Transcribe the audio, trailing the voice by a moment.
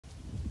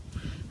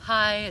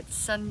Hi, it's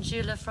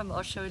Sanjula from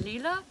Osho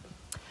Leela.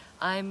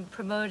 I'm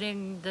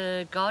promoting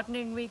the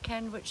gardening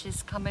weekend, which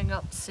is coming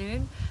up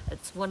soon.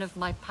 It's one of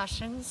my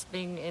passions,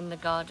 being in the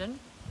garden.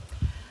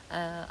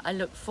 I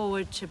look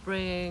forward to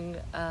bringing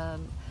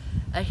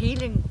a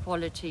healing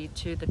quality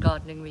to the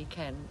gardening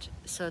weekend,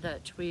 so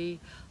that we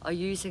are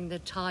using the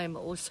time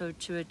also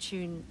to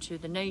attune to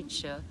the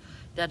nature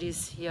that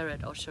is here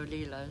at Osho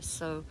Leela.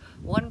 So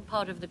one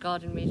part of the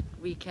garden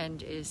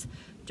weekend is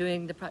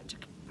doing the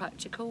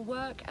practical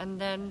work,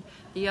 and then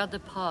the other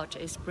part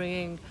is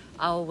bringing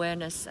our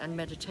awareness and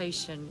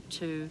meditation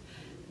to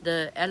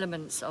the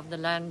elements of the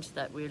land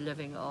that we're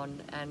living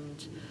on.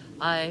 And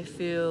I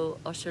feel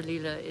Osho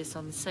Leela is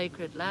on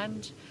sacred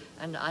land,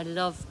 and I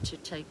love to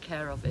take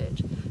care of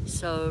it.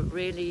 So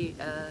really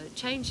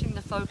changing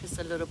the focus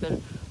a little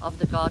bit of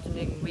the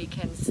gardening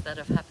weekends that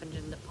have happened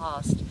in the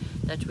past,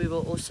 that we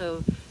will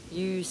also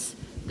use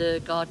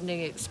the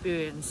gardening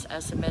experience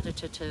as a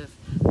meditative,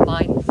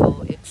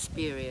 mindful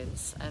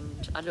experience.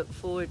 And I look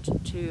forward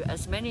to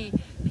as many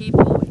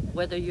people,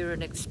 whether you're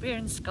an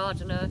experienced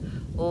gardener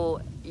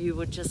or you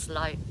would just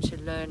like to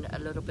learn a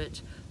little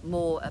bit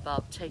more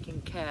about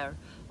taking care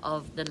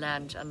of the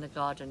land and the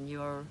garden,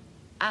 you're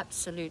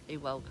absolutely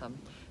welcome.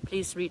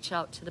 Please reach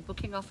out to the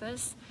booking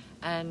office,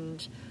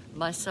 and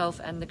myself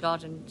and the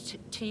garden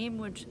team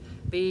would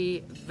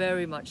be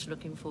very much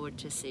looking forward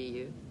to see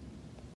you.